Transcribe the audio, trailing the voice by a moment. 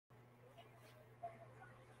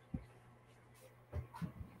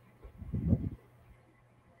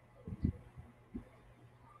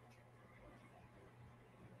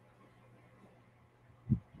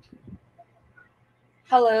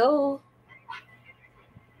Hello?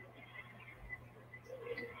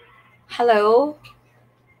 Hello?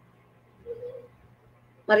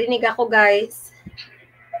 Marinig ako, guys.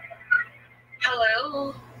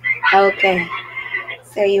 Hello. Okay.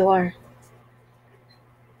 There you are.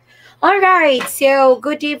 All right. So,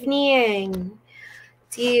 good evening.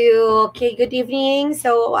 Okay, good evening.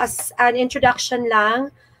 So, as an introduction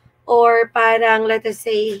lang, or parang, let us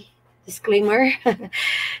say, disclaimer.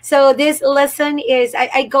 So, this lesson is,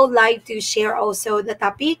 I go live to share also the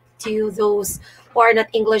topic to those who are not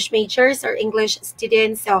English majors or English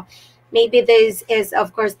students. So, maybe this is,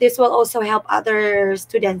 of course, this will also help other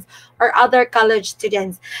students or other college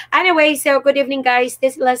students. Anyway, so good evening, guys.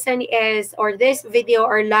 This lesson is, or this video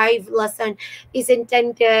or live lesson is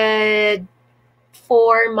intended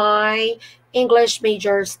for my English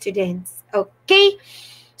major students. Okay,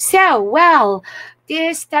 so well,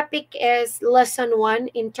 this topic is lesson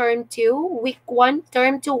 1 in term 2, week 1,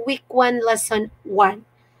 term 2, week 1, lesson 1.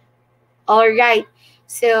 All right,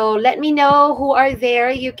 so let me know who are there.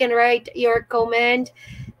 You can write your comment.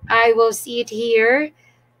 I will see it here.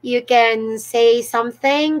 You can say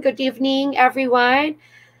something. Good evening, everyone.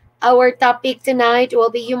 Our topic tonight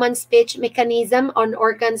will be human speech mechanism on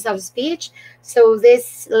organs of speech. So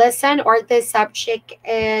this lesson or this subject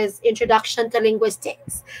is Introduction to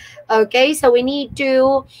Linguistics. Okay, so we need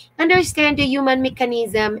to understand the human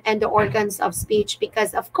mechanism and the organs of speech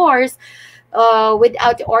because, of course,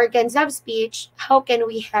 without the organs of speech, how can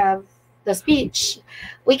we have the speech?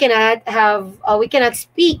 We cannot have, we cannot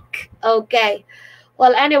speak. Okay.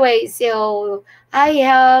 Well, anyway, so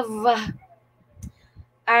I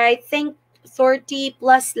think 30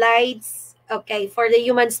 plus slides, okay, for the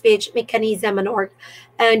human speech mechanism and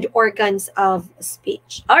organs of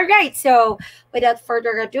speech. All right, so without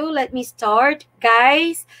further ado, let me start.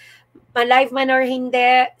 Guys, ma-live man or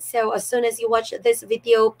hindi, so as soon as you watch this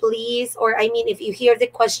video, please, or I mean, if you hear the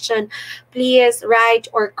question, please write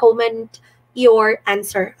or comment your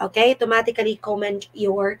answer, okay? Automatically comment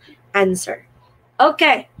your answer.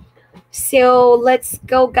 Okay, so let's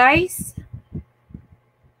go, guys.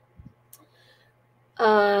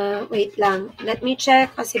 Wait lang. Let me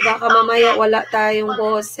check kasi baka mamaya wala tayong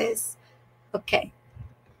boses. Okay.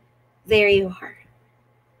 There you are.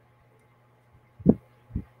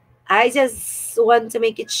 I just want to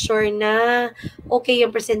make it sure na okay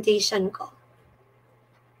yung presentation ko.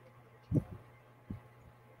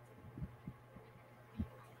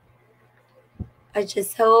 I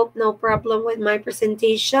just hope no problem with my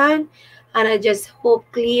presentation. And I just hope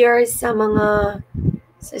clear sa mga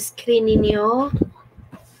sa screen ninyo.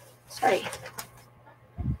 Sorry.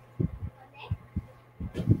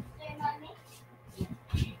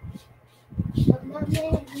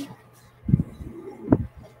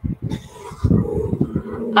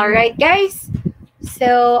 All right, guys.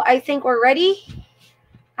 So I think we're ready.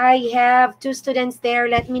 I have 2 students there.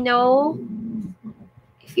 Let me know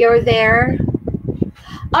if you're there.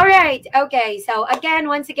 All right. Okay. So again,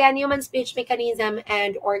 once again, human speech mechanism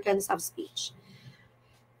and organs of speech.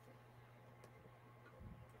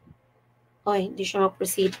 Oh, hindi siya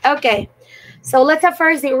mag-proceed. Okay. So let's have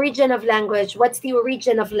first the origin of language. What's the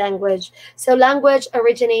origin of language? So language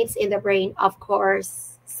originates in the brain, of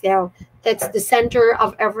course. So that's the center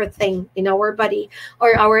of everything in our body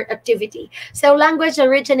or our activity. So language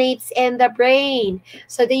originates in the brain.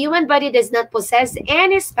 So the human body does not possess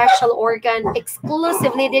any special organ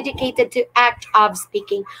exclusively dedicated to act of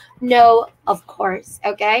speaking. No, of course.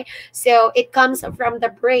 Okay. So it comes from the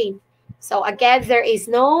brain. So again, there is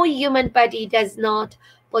no human body does not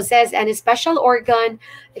possess any special organ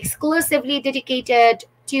exclusively dedicated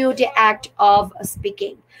to the act of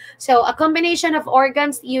speaking. So a combination of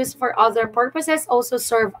organs used for other purposes also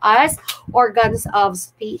serve as organs of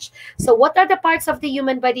speech. So what are the parts of the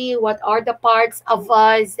human body? What are the parts of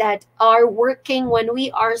us that are working when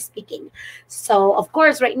we are speaking? So of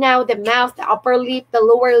course, right now, the mouth, the upper lip, the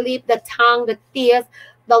lower lip, the tongue, the teeth,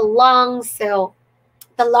 the lungs, so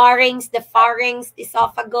the larynx, the pharynx, the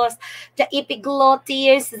esophagus, the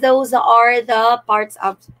epiglottis, those are the parts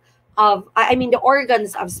of the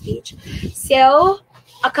organs of speech. So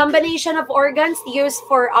a combination of organs used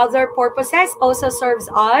for other purposes also serves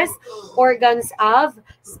as organs of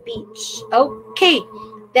speech. Okay.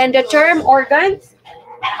 Then the term organs.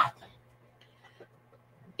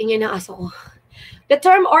 Yun na aso ko. The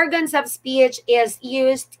term organs of speech is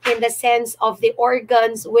used in the sense of the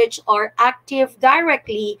organs which are active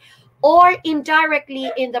directly or indirectly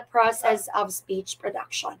in the process of speech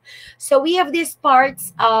production. So we have these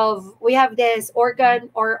parts of, we have this organ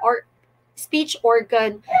or speech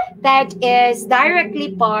organ that is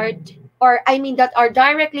directly part, or I mean that are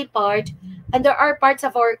directly part And there are parts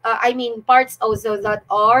of our, parts also that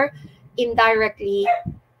are indirectly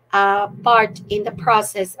part in the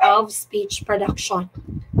process of speech production.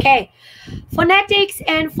 Okay, phonetics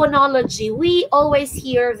and phonology. We always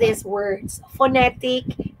hear these words, phonetic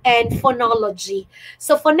and phonology.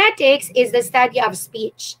 So phonetics is the study of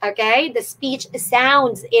speech, okay? The speech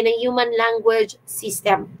sounds in a human language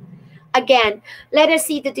system. Again, let us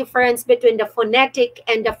see the difference between the phonetic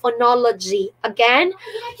and the phonology. Again,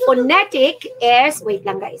 phonetic is, wait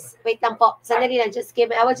lang guys, wait lang po, sandali lang,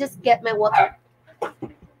 I will just get my water.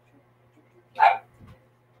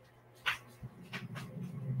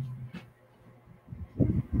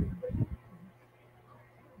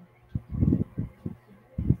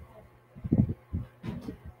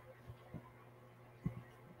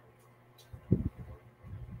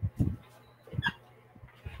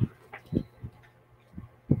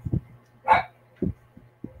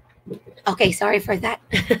 Okay, sorry for that.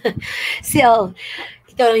 So,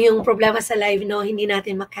 ito yung problema sa live, no? Hindi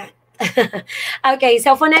natin makat. Okay,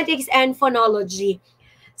 so phonetics and phonology.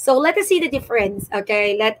 So let us see the difference,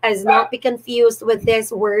 okay? Let us not be confused with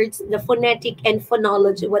these words, the phonetic and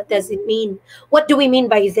phonology. What does it mean? What do we mean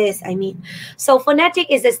by this? So phonetic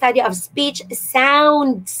is the study of speech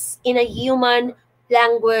sounds in a human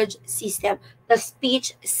language system. The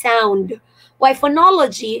speech sound. Why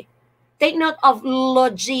phonology? Take note of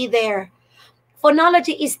logy there.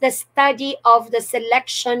 Phonology is the study of the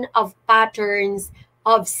selection of patterns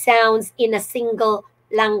of sounds in a single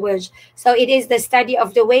language. So it is the study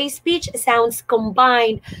of the way speech sounds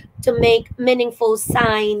combined to make meaningful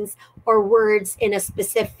signs or words in a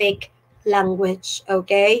specific language.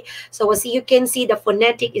 Okay, so as you can see, the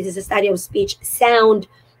phonetic is the study of speech sound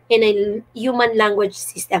in a human language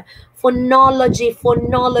system. Phonology is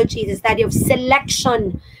the study of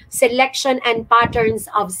selection and patterns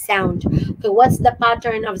of sound. Okay, what's the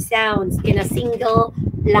pattern of sounds in a single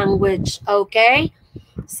language? Okay,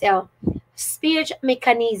 so speech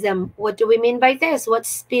mechanism. What do we mean by this? What's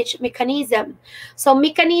speech mechanism? So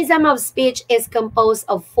mechanism of speech is composed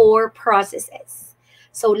of 4 processes.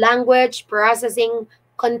 So language processing,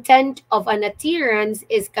 content of an utterance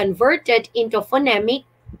is converted into phonemic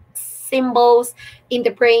symbols in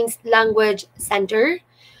the brain's language center,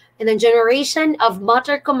 and then generation of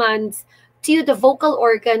motor commands to the vocal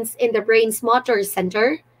organs in the brain's motor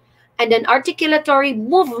center, and then articulatory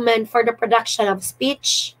movement for the production of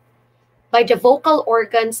speech by the vocal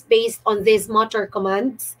organs based on these motor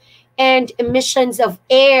commands, and emissions of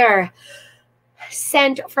air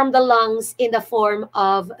sent from the lungs in the form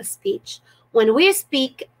of speech. When we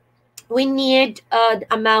speak, we need an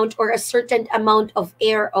amount or a certain amount of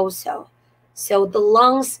air also. So the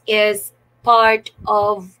lungs is part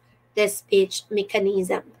of the speech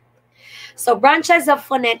mechanism. So branches of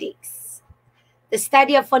phonetics. The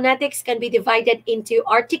study of phonetics can be divided into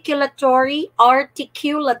articulatory,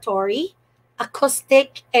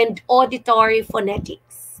 acoustic, and auditory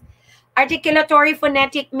phonetics. Articulatory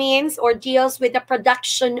phonetic means or deals with the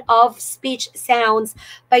production of speech sounds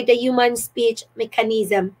by the human speech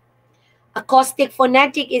mechanism. Acoustic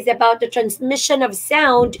phonetic is about the transmission of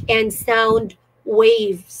sound and sound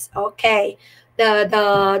waves. Okay,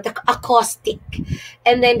 the acoustic.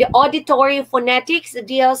 And then the auditory phonetics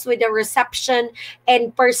deals with the reception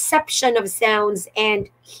and perception of sounds and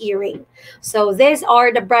hearing. So these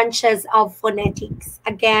are the branches of phonetics.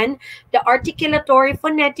 Again, the articulatory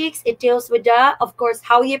phonetics, it deals with the, of course,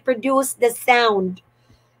 how you produce the sound.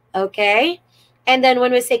 Okay. And then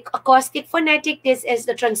when we say acoustic phonetic, this is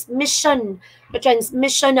the transmission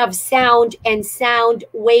of sound and sound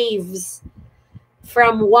waves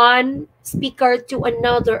from one speaker to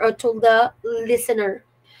another or to the listener.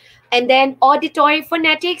 And then auditory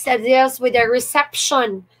phonetics deals with the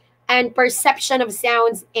reception and perception of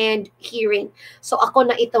sounds and hearing. So ako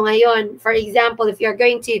na ito ngayon. For example, if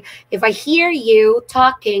I hear you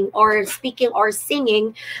talking or speaking or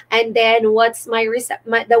singing, and then what's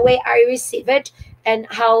the way I receive it and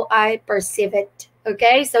how I perceive it.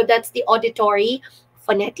 Okay, so that's the auditory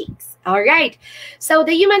phonetics. All right, so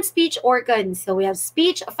the human speech organs. So we have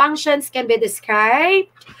speech functions can be described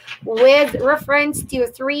with reference to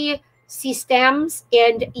 3 systems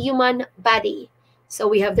in human body. So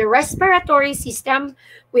we have the respiratory system,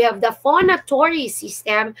 we have the phonatory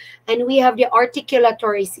system, and we have the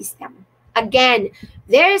articulatory system. Again,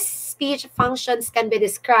 their speech functions can be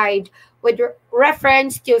described with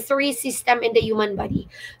reference to 3 systems in the human body.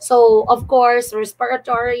 So, of course,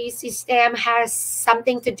 respiratory system has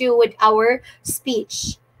something to do with our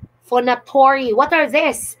speech. Phonatory, what are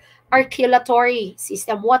this? Articulatory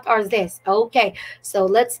system, what are this? Okay, so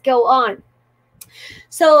let's go on.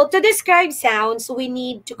 So to describe sounds, we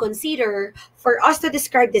need to consider, for us to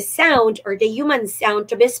describe the sound or the human sound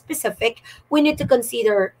to be specific, we need to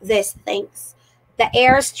consider these things. The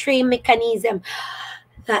airstream mechanism.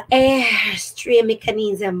 The airstream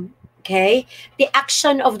mechanism. Okay? The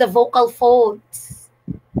action of the vocal folds.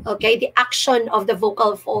 Okay? The action of the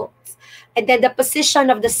vocal folds. And then the position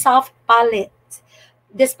of the soft palate.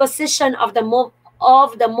 Disposition of the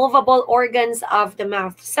movable organs of the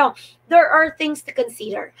mouth. So there are things to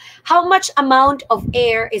consider. How much amount of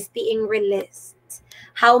air is being released?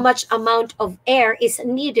 How much amount of air is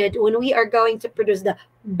needed when we are going to produce the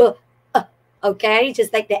b, okay?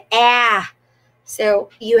 Just like the ah. So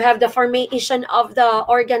you have the formation of the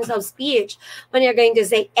organs of speech when you're going to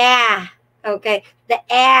say ah. Okay, the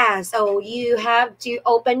ah. So you have to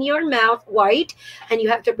open your mouth wide and you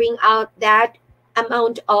have to bring out that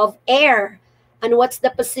amount of air. And what's the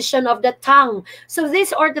position of the tongue? So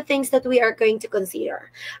these are the things that we are going to consider.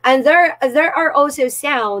 And there are also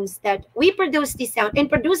sounds that we produce this sound. In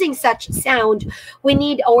producing such sound, we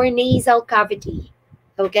need our nasal cavity.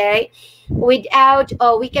 Okay? Without,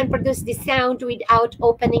 we can produce this sound without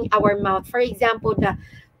opening our mouth. For example,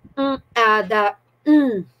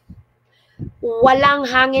 walang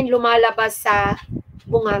hangin lumalabas sa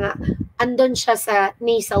bunganga. Andun siya sa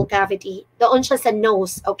nasal cavity. Doon siya sa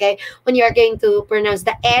nose, okay? When you are going to pronounce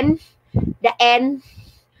the N,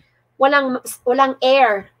 walang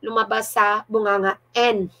air lumabas sa bunganga.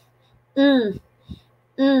 N.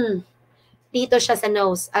 Dito siya sa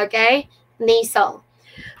nose, okay? Nasal.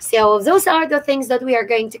 So those are the things that we are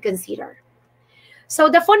going to consider.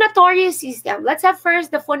 So the phonatory system. Let's have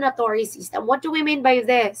first the phonatory system. What do we mean by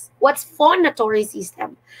this? What's phonatory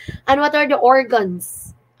system? And what are the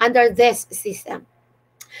organs under this system?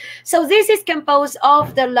 So this is composed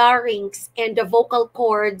of the larynx and the vocal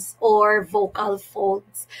cords or vocal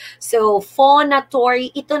folds. So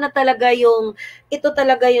phonatory, ito talaga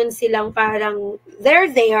yun silang parang they're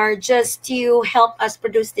there just to help us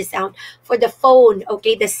produce the sound for the phone,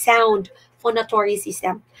 okay, the sound phonatory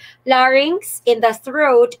system. Larynx in the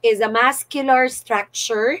throat is a muscular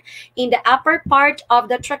structure in the upper part of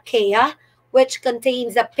the trachea which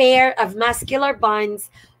contains a pair of muscular bands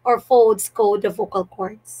or folds called the vocal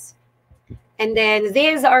cords. And then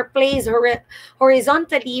these are placed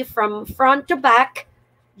horizontally from front to back,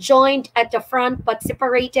 joined at the front but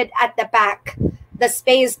separated at the back. The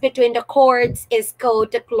space between the cords is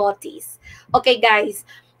called the glottis. Okay, guys,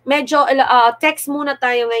 medyo text muna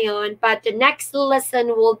tayo ngayon, but the next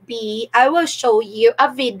lesson will be, I will show you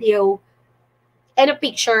a video and a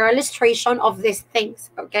picture illustration of these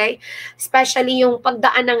things, okay? Especially yung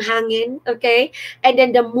pagdaan ng hangin, okay? And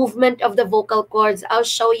then the movement of the vocal cords. I'll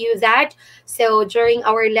show you that. So during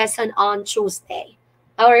our lesson on Tuesday.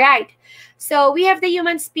 All right. So we have the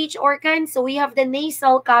human speech organ. So we have the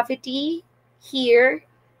nasal cavity here.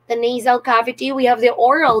 The nasal cavity. We have the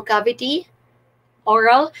oral cavity.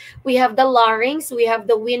 Oral. We have the larynx. We have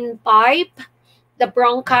the windpipe, the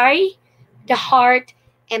bronchi, the heart,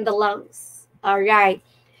 and the lungs. All right.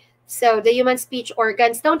 So the human speech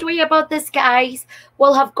organs. Don't worry about this, guys.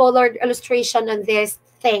 We'll have colored illustration on this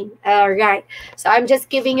thing. All right. So I'm just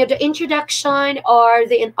giving you the introduction or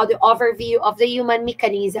the overview of the human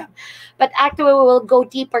mechanism. But actually, we will go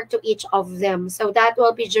deeper to each of them. So that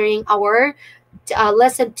will be during our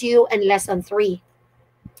lesson 2 and lesson 3.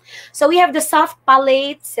 So we have the soft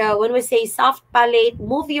palate. So when we say soft palate,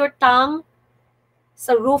 move your tongue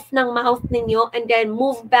sa roof ng mouth ninyo and then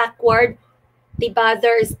move backward. Diba?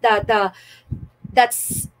 There's that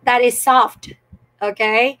is soft.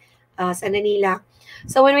 Okay? Sandali lang.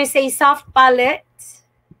 So when we say soft palate,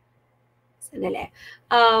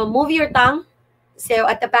 move your tongue. So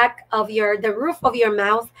at the back of the roof of your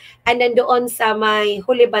mouth, and then doon sa may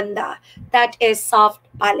huli banda, that is soft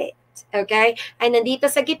palate. Okay? And nandito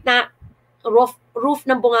sa gitna, roof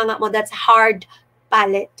ng bunganga mo, that's hard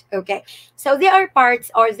palate. Okay. So they are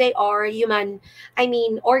parts or they are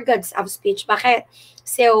organs of speech. Bakit?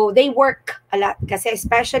 So they work a lot kasi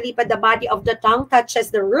especially pa the body of the tongue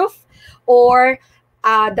touches the roof or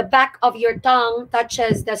the back of your tongue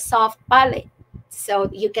touches the soft palate. So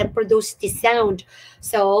you can produce the sound.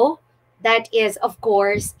 So that is of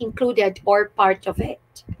course included or part of it.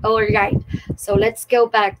 All right. So let's go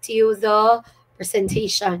back to the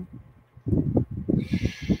presentation.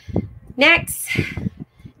 Next,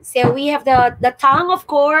 so we have the tongue, of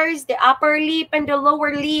course, the upper lip and the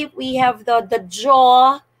lower lip. We have the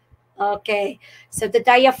jaw. Okay. So the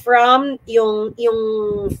diaphragm, yung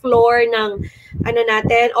floor ng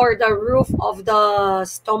natin or the roof of the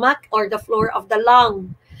stomach or the floor of the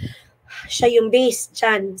lung. Siya yung base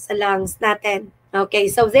dyan sa lungs natin. Okay,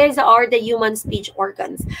 so these are the human speech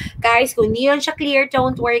organs. Guys, kung hindi yun siya clear,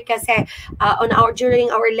 don't worry kasi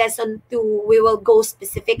during our lesson 2, we will go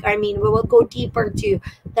specific, we will go deeper to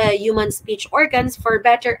the human speech organs for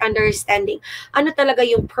better understanding. Ano talaga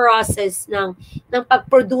yung process ng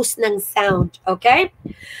pag-produce ng sound, okay?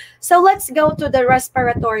 So let's go to the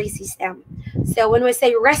respiratory system. So when we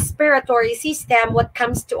say respiratory system, what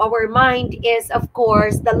comes to our mind is, of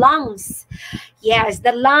course, the lungs. Yes,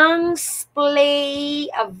 the lungs play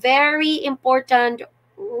a very important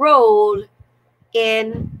role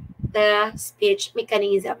in the speech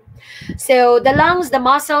mechanism. So the lungs, the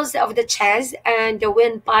muscles of the chest and the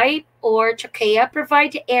windpipe or trachea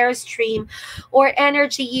provide the airstream or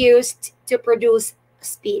energy used to produce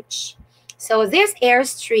speech. So this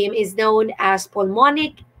airstream is known as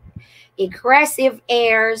pulmonic aggressive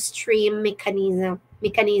airstream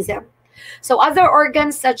mechanism. So other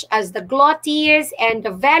organs such as the glottis and the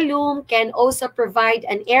velum can also provide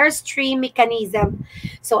an airstream mechanism.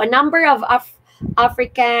 So a number of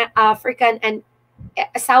African and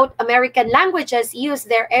South American languages use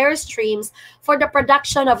their airstreams for the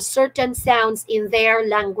production of certain sounds in their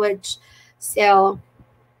language. So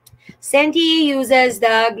Sandy uses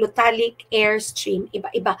the glottalic airstream.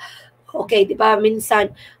 Iba-iba. Okay, di ba?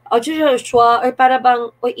 Minsan, Joshua, or para bang,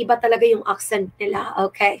 iba talaga yung accent nila.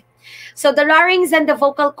 Okay. So the larynx and the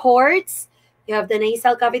vocal cords, you have the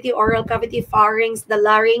nasal cavity, oral cavity, pharynx, the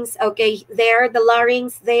larynx, okay, there, the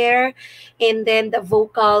larynx there, and then the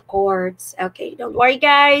vocal cords. Okay, don't worry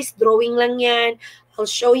guys, drawing lang yan. I'll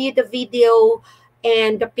show you the video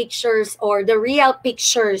and the pictures or the real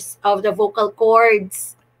pictures of the vocal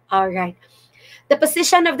cords. All right. The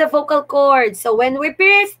position of the vocal cords. So when we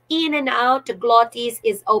breathe in and out, the glottis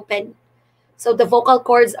is open. So the vocal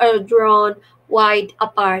cords are drawn wide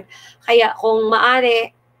apart. Kaya kung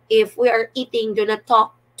maaari, if we are eating, do not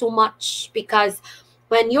talk too much because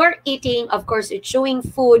when you're eating, of course, you're chewing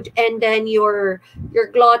food and then your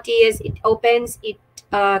glottis, it opens, it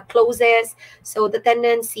closes. So the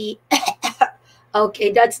tendency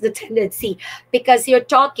okay, that's the tendency because you're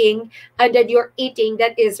talking and then you're eating.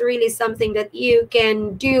 That is really something that you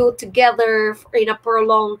can do together in a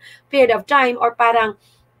prolonged period of time or parang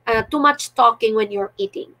too much talking when you're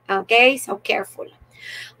eating. Okay, so careful.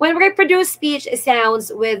 When we produce speech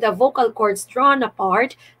sounds with the vocal cords drawn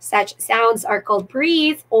apart, such sounds are called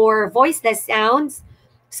breathe or voiceless sounds.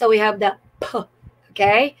 So we have the p,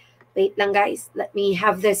 okay? Wait lang guys, let me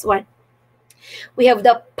have this one. We have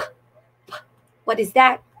the p. What is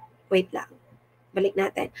that? Wait lang. Balik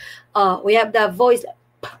natin. We have the voice.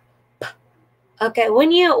 P, p. Okay, when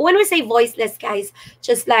we say voiceless, guys,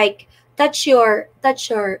 just like touch your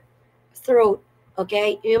throat.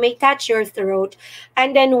 Okay, you may touch your throat,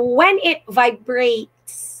 and then when it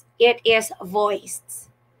vibrates, it is voiced.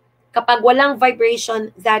 Kapag walang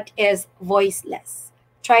vibration, that is voiceless.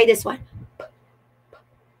 Try this one.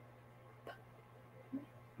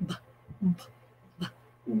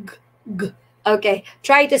 G. Okay,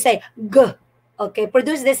 try to say g. Okay,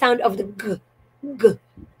 produce the sound of the g. G.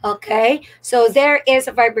 Okay, so there is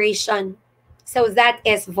a vibration. So that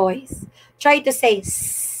is voice. Try to say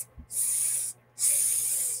s, s,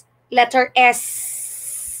 s. Letter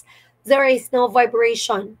S. There is no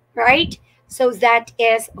vibration, right? So that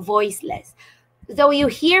is voiceless. Though you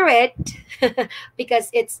hear it because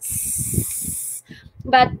it's s,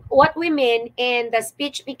 but what we mean in the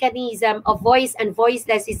speech mechanism of voice and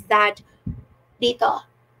voiceless is that dito.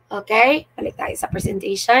 Okay? Balik tayo sa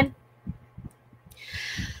presentation.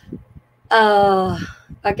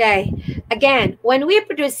 Okay. Again, when we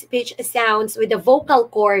produce speech sounds with the vocal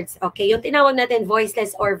cords, okay, yung tinawag natin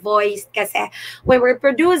voiceless or voiced kasi when we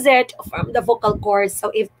produce it from the vocal cords,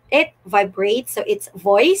 so if it vibrates, so it's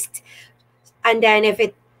voiced. And then if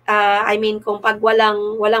it, kung pag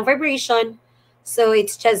walang vibration, so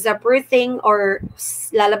it's just a breathing or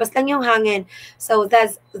lalabas lang yung hangin. So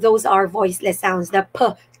those are voiceless sounds. The p,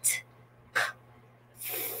 t,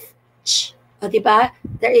 ch. O, diba?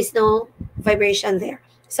 There is no vibration there.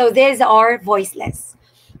 So these are voiceless.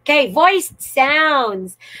 Okay, voiced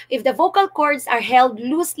sounds. If the vocal cords are held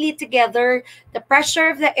loosely together, the pressure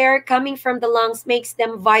of the air coming from the lungs makes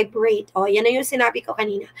them vibrate. Oh, yan na yung sinabi ko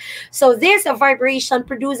kanina. So this vibration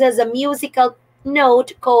produces a musical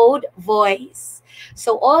note called voice.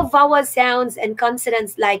 So all vowel sounds and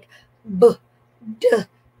consonants like b, d,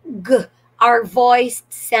 g are voiced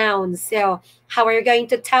sounds. So how are you going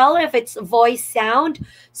to tell if it's voice sound?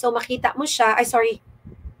 So makita mo siya. Ay, sorry.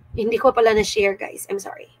 Hindi ko pala na-share, guys. I'm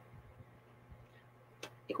sorry.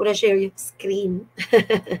 Hindi ko na-share yung screen.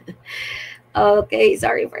 Okay,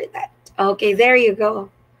 sorry for that. Okay, there you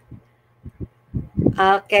go.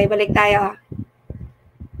 Okay, balik tayo.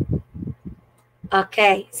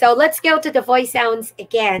 Okay, so let's go to the voice sounds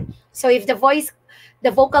again. So if the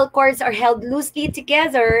vocal cords are held loosely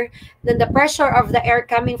together, then the pressure of the air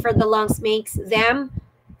coming from the lungs makes them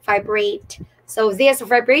vibrate. So this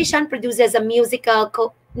vibration produces a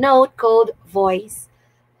musical note called voice.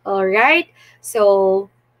 All right? So,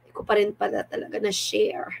 hindi ko pa rin pala talaga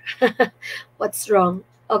na-share. What's wrong?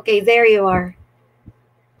 Okay, there you are.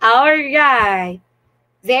 All right.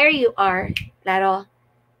 There you are. Claro.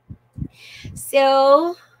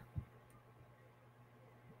 So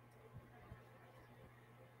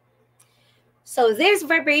this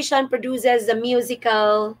vibration produces a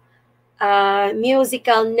musical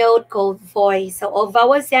note called voice. So all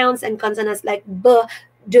vowel sounds and consonants like b,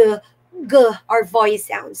 d, g are voice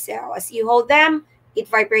sounds. So as you hold them, it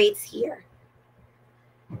vibrates here.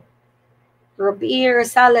 Ruby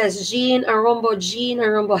Rosales, Jean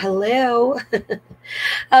Arombo, hello.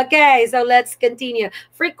 Okay, so let's continue.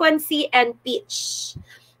 Frequency and pitch.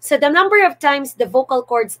 So the number of times the vocal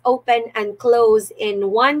cords open and close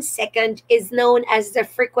in 1 second is known as the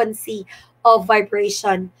frequency of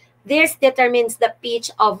vibration. This determines the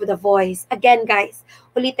pitch of the voice. Again, guys,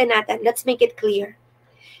 ulitin natin. Let's make it clear.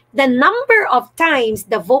 The number of times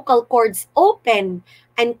the vocal cords open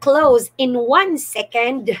and close in 1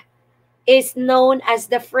 second is known as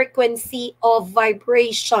the frequency of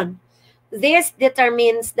vibration. This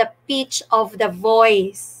determines the pitch of the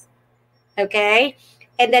voice. Okay?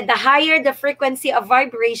 And then the higher the frequency of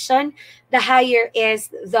vibration, the higher is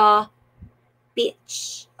the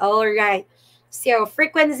pitch. All right. So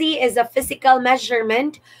frequency is a physical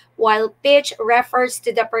measurement, while pitch refers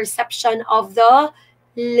to the perception of the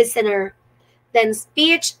listener. Then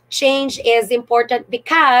speech change is important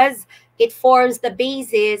because it forms the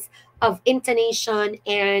basis of intonation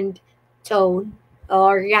and tone.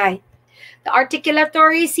 All right. The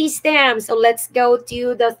articulatory system. So let's go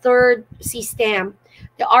to the third system.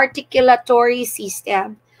 The articulatory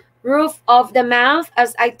system. Roof of the mouth,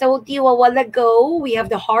 as I told you a while ago, we have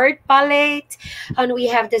the hard palate and we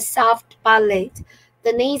have the soft palate.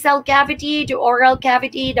 The nasal cavity, the oral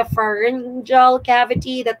cavity, the pharyngeal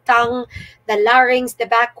cavity, the tongue, the larynx, the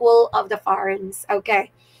back wall of the pharynx.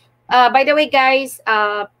 Okay. By the way, guys,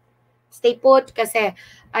 stay put kasi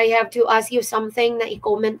I have to ask you something na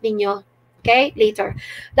i-comment ninyo. Okay? Later.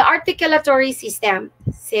 The articulatory system.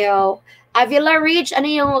 So, alveolar ridge. Ano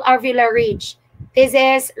yung alveolar ridge? This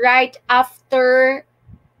is right after,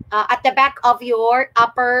 at the back of your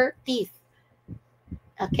upper teeth.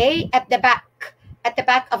 Okay? At the back. At the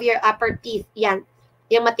back of your upper teeth. Yan.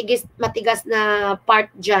 Yung matigas na part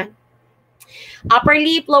dyan. Upper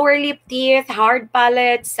lip, lower lip teeth, hard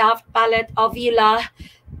palate, soft palate, uvula,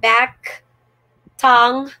 back,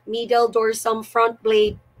 tongue, middle dorsum, front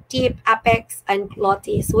blade, tip, apex, and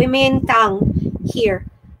glottis. We mean tongue here.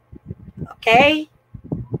 Okay?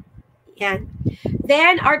 Yan.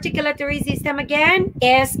 Then, articulatory system again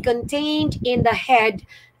is contained in the head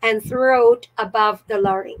and throat above the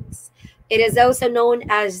larynx. It is also known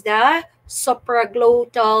as the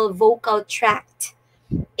supraglottal vocal tract.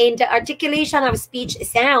 In the articulation of speech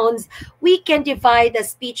sounds, we can divide the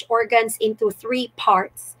speech organs into 3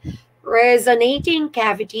 parts. Resonating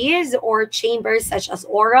cavities or chambers such as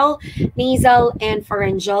oral, nasal, and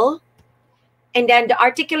pharyngeal. And then the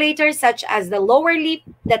articulators such as the lower lip,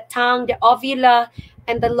 the tongue, the uvula,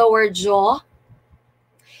 and the lower jaw.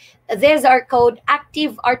 These are called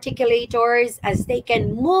active articulators as they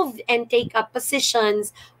can move and take up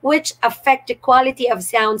positions which affect the quality of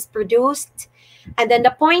sounds produced. And then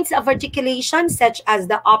the points of articulation such as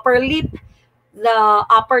the upper lip, the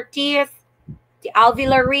upper teeth, the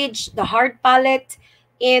alveolar ridge, the hard palate,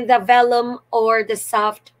 and the velum or the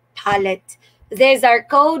soft palate. These are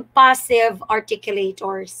called passive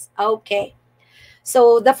articulators. Okay.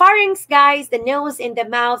 So the pharynx, guys, the nose and the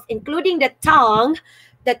mouth, including the tongue,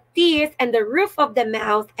 the teeth, and the roof of the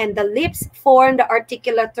mouth, and the lips form the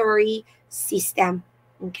articulatory system.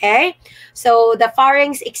 Okay? So the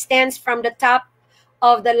pharynx extends from the top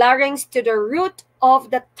of the larynx to the root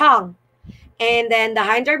of the tongue. And then the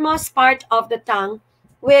hindermost part of the tongue,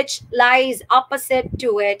 which lies opposite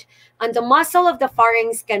to it, and the muscle of the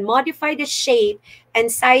pharynx can modify the shape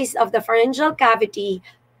and size of the pharyngeal cavity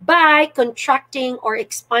by contracting or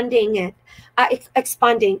expanding it.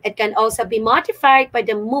 It can also be modified by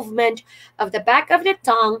the movement of the back of the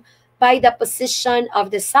tongue, by the position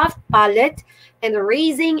of the soft palate, and the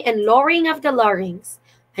raising and lowering of the larynx.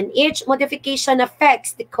 And each modification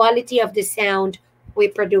affects the quality of the sound we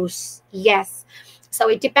produce. Yes. So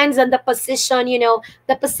it depends on the position,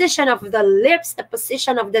 the position of the lips, the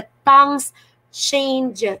position of the tongue's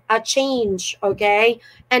change, okay?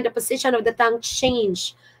 And the position of the tongue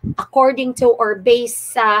change according to or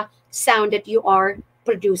based sa sound that you are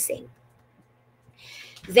producing.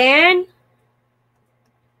 Then,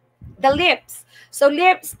 the lips. So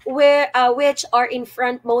lips, which are in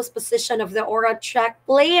frontmost position of the oral tract,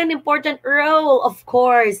 play an important role, of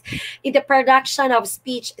course, in the production of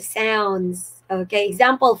speech sounds. Okay,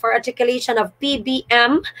 example for articulation of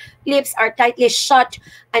PBM, lips are tightly shut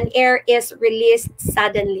and air is released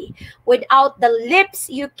suddenly. Without the lips,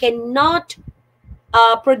 you cannot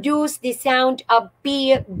produce the sound of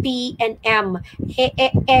P, B, and M.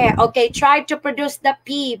 Okay, try to produce the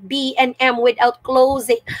P, B, and M without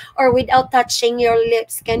closing or without touching your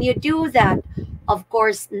lips. Can you do that? Of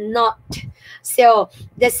course not. So,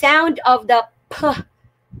 the sound of the P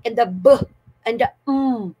and the B and the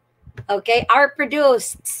okay, are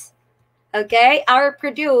produced. Okay, are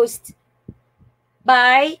produced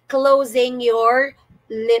by closing your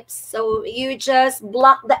lips. So, you just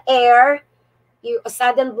block the air, a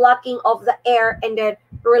sudden blocking of the air, and then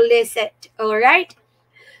release it. All right,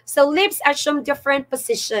 so lips assume different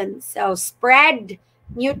positions, so spread,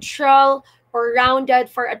 neutral, or rounded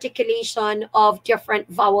for articulation of different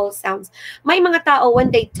vowel sounds. May mga tao when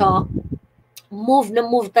they talk, move na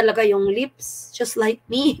move talaga yung lips, just like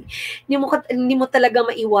me. Hindi mo talaga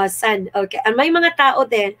maiwasan. Okay, and may mga tao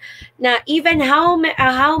din na even how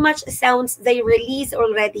much sounds they release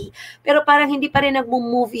already, pero parang hindi pa rin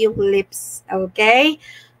nagmo-move yung lips. Okay,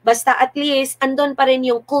 basta at least andun pa rin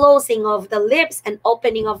yung closing of the lips and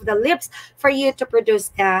opening of the lips for you to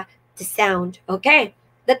produce the sound. Okay,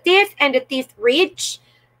 the teeth and the teeth ridge.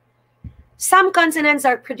 Some consonants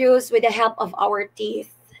are produced with the help of our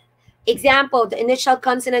teeth. Example, the initial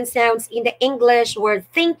consonant sounds in the English word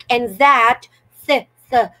think and that,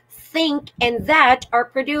 think and that, are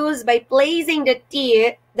produced by placing the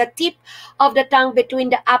tip of the tongue between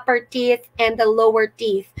the upper teeth and the lower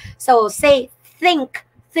teeth. So say think,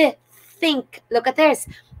 think. Look at this.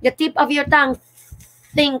 The tip of your tongue,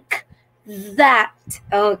 think that.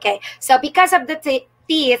 Okay. So because of the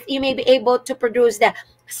teeth, you may be able to produce the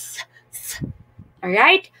all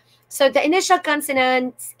right? So the initial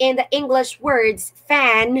consonants in the English words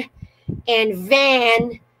fan and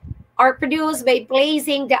van are produced by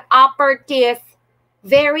placing the upper teeth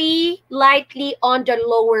very lightly on the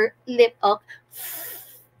lower lip.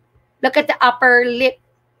 Look at the upper lip.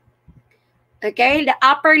 Okay, the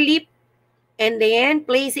upper lip, and then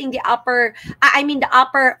placing the upper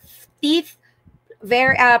teeth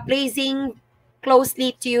placing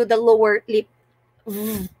closely to the lower lip.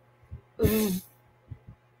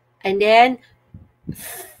 And then,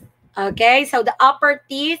 okay, so the upper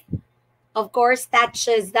teeth, of course,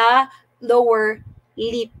 touches the lower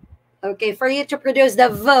lip. Okay, for you to produce the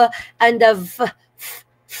V and the V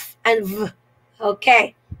and V.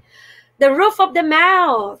 Okay, the roof of the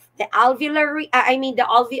mouth, the alveolar,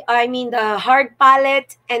 the hard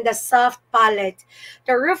palate and the soft palate.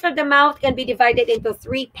 The roof of the mouth can be divided into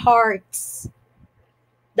three parts.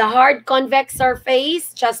 The hard convex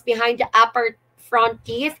surface just behind the upper front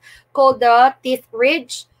teeth, called the teeth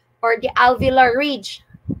ridge or the alveolar ridge.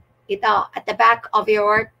 Ito, at the back of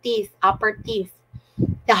your teeth, upper teeth.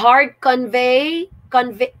 The hard concave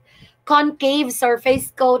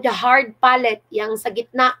surface called the hard palate, yang sa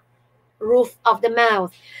gitna, roof of the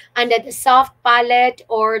mouth. And the soft palate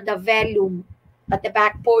or the velum at the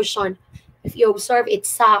back portion. If you observe, it's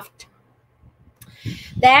soft.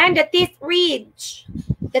 Then the teeth ridge.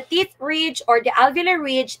 The teeth ridge or the alveolar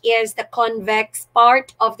ridge is the convex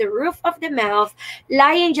part of the roof of the mouth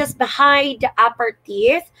lying just behind the upper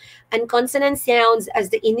teeth, and consonant sounds as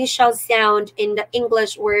the initial sound in the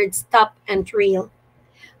English words stop and trill.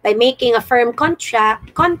 By making a firm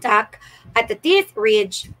contact at the teeth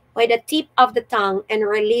ridge with the tip of the tongue and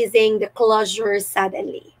releasing the closure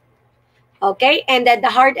suddenly. Okay, and then the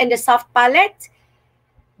hard and the soft palate.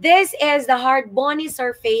 This is the hard bony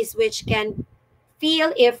surface which can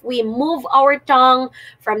feel if we move our tongue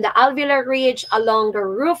from the alveolar ridge along the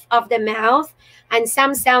roof of the mouth, and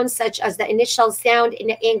some sounds such as the initial sound in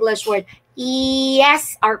the English word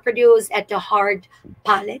yes are produced at the hard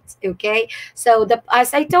palate. Okay, so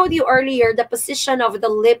as I told you earlier, the position of the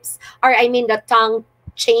lips the tongue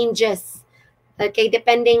changes, okay,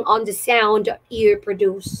 depending on the sound you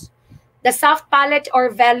produce. The soft palate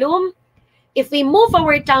or velum, if we move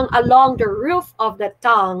our tongue along the roof of the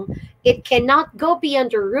tongue, it cannot go beyond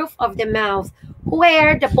the roof of the mouth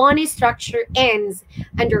where the bony structure ends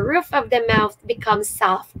and the roof of the mouth becomes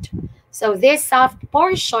soft. So this soft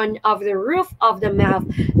portion of the roof of the mouth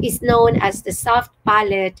is known as the soft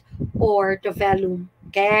palate or the velum.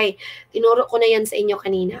 Okay. Tinuro ko na yan sa inyo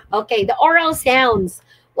kanina. Okay, the oral sounds.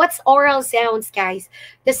 What's oral sounds, guys?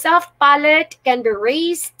 The soft palate can be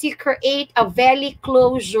raised to create a valley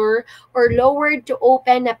closure or lowered to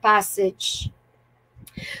open a passage.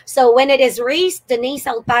 So when it is raised, the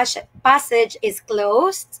nasal passage is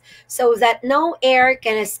closed so that no air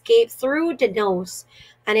can escape through the nose,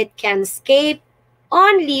 and it can escape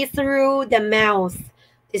only through the mouth.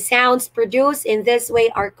 The sounds produced in this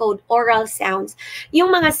way are called oral sounds.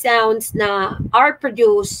 Yung mga sounds na are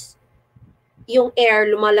produced, yung air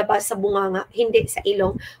lumalabas sa bunganga, hindi sa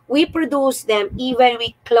ilong. We produce them even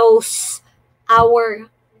we close our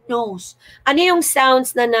nose. Ano yung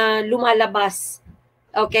sounds na lumalabas?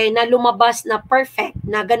 Okay, na lumabas na perfect,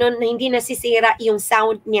 na ganun, na hindi nasisira yung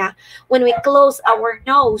sound niya. When we close our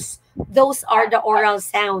nose, those are the oral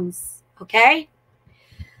sounds. Okay?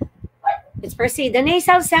 Let's proceed. The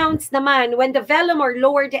nasal sounds naman, when the velum or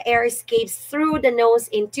lower the air escapes through the nose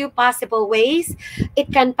in two possible ways.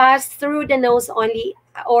 It can pass through the nose only,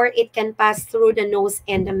 or it can pass through the nose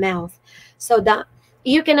and the mouth. So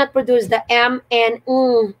you cannot produce the M and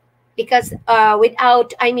because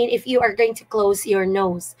if you are going to close your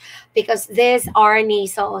nose, because these are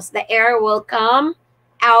nasals, the air will come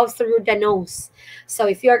out through the nose. So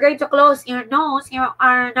if you are going to close your nose,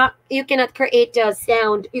 you cannot create a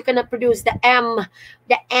sound. You cannot produce the M,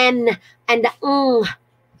 the N, and the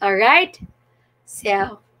All right.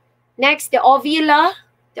 So next, the ovula.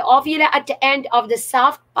 The ovula at the end of the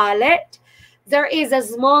soft palate, there is a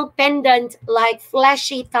small pendant like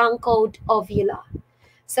fleshy tongue called ovula.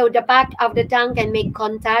 So the back of the tongue can make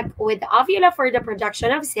contact with the ovula for the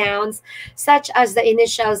production of sounds, such as the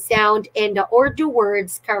initial sound in the Urdu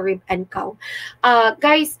words karib and cow.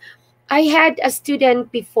 Guys, I had a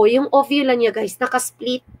student before, yung ovula niya, guys,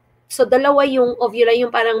 nakasplit. So dalawa yung ovula,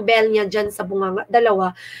 yung parang bell niya dyan sa bunganga,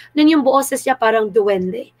 dalawa. Nun yung boses niya parang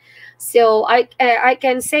duwende. So I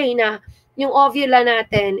can say na yung ovula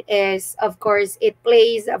natin is, of course, it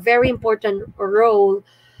plays a very important role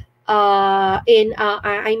kung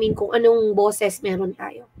anong boses meron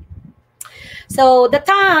tayo. So the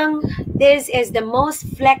tongue, this is the most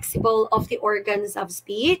flexible of the organs of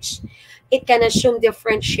speech. It can assume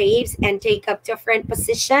different shapes and take up different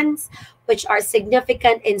positions, which are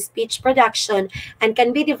significant in speech production, and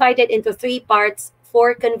can be divided into three parts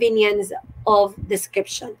for convenience of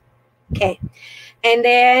description. Okay. And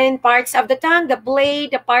then parts of the tongue, the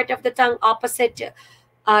blade, the part of the tongue opposite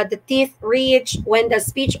the teeth ridge. When the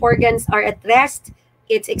speech organs are at rest,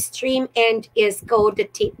 its extreme end is called the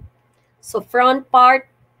tip. So front part,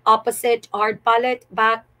 opposite hard palate,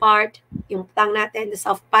 back part, yung tongue natin, the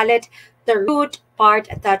soft palate, the root part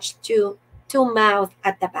attached to mouth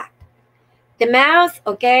at the back. The mouth,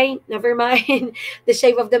 okay, never mind. The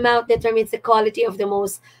shape of the mouth determines the quality of the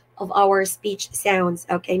most of our speech sounds.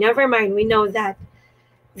 Okay, never mind, we know that.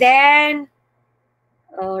 Then,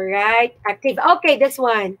 all right, active. Okay, this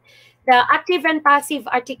one. The active and passive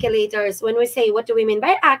articulators. When we say, what do we mean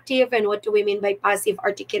by active and what do we mean by passive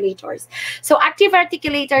articulators? So active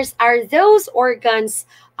articulators are those organs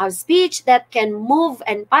of speech that can move,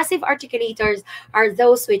 and passive articulators are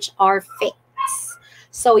those which are fixed.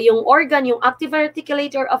 So yung organ, yung active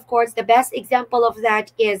articulator, of course, the best example of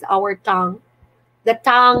that is our tongue. The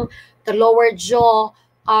tongue, the lower jaw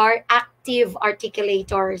are active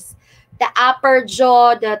articulators. The upper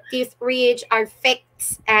jaw, the teeth ridge are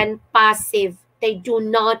fixed and passive. They do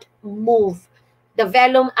not move. The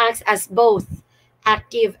velum acts as both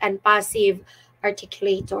active and passive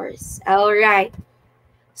articulators. All right.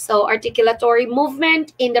 So articulatory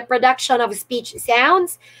movement in the production of speech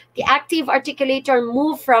sounds. The active articulator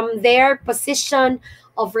move from their position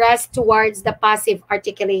of rest towards the passive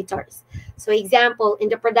articulators. So example, in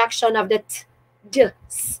the production of the t, d,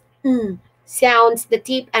 s, sounds, the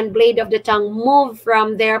tip and blade of the tongue move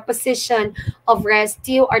from their position of rest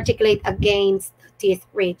to articulate against the teeth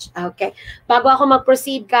ridge. Okay. Bago ako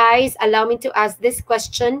mag-proceed, guys, allow me to ask this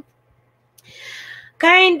question.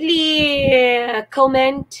 Kindly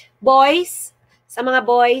comment, boys. Sa mga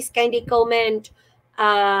boys, kindly comment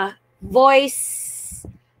voice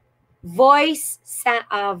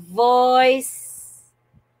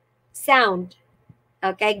sound.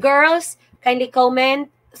 Okay, girls, kindly comment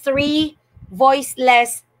 3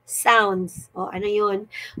 voiceless sounds. O, ano yun?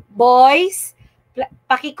 Boys,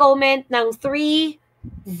 paki-comment ng 3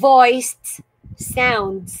 voiced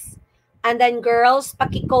sounds. And then girls,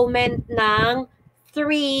 paki-comment ng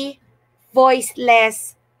 3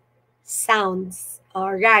 voiceless sounds.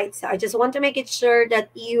 All right. So I just want to make it sure that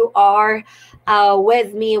you are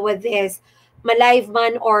with me with this. Ma-live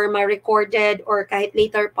man or ma-recorded or kahit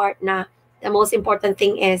later part na, the most important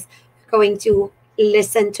thing is going to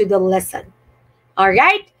listen to the lesson. All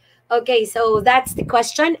right. Okay, so that's the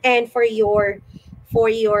question. And for your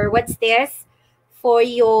what's this? For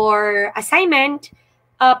your assignment,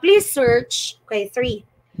 please search. Okay, 3.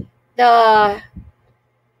 The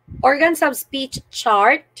organs of speech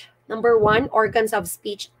chart. Number 1, organs of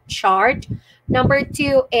speech chart. Number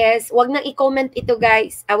 2 is, wag nang i-comment ito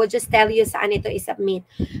guys. I will just tell you saan ito i-submit.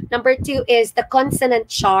 Number 2 is the consonant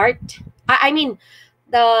chart. I mean,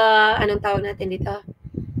 the, anong tawag natin dito?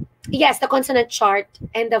 Yes, the consonant chart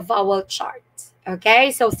and the vowel chart.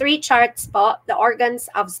 Okay, so 3 charts po. The organs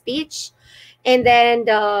of speech, and then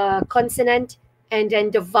the consonant, and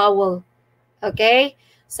then the vowel. Okay?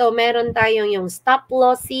 So, meron tayong yung stop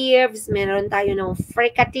plosives, meron tayo ng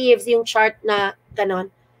fricatives, yung chart na ganon.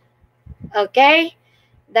 Okay?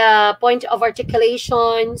 The point of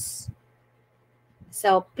articulations.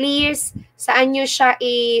 So, please, saan nyo siya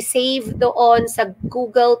i-save doon sa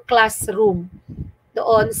Google Classroom?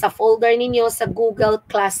 Doon sa folder ninyo sa Google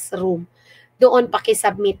Classroom. Doon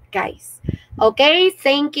pakisubmit, guys. Okay?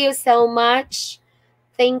 Thank you so much.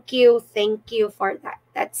 Thank you for that.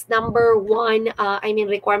 That's number 1,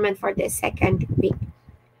 requirement for the second week.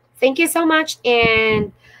 Thank you so much.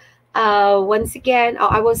 And once again,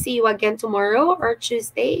 I will see you again tomorrow or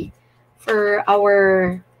Tuesday for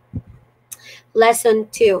our lesson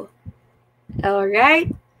 2. All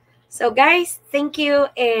right. So guys, thank you,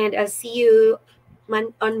 and I'll see you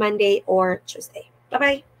on Monday or Tuesday.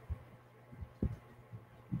 Bye-bye.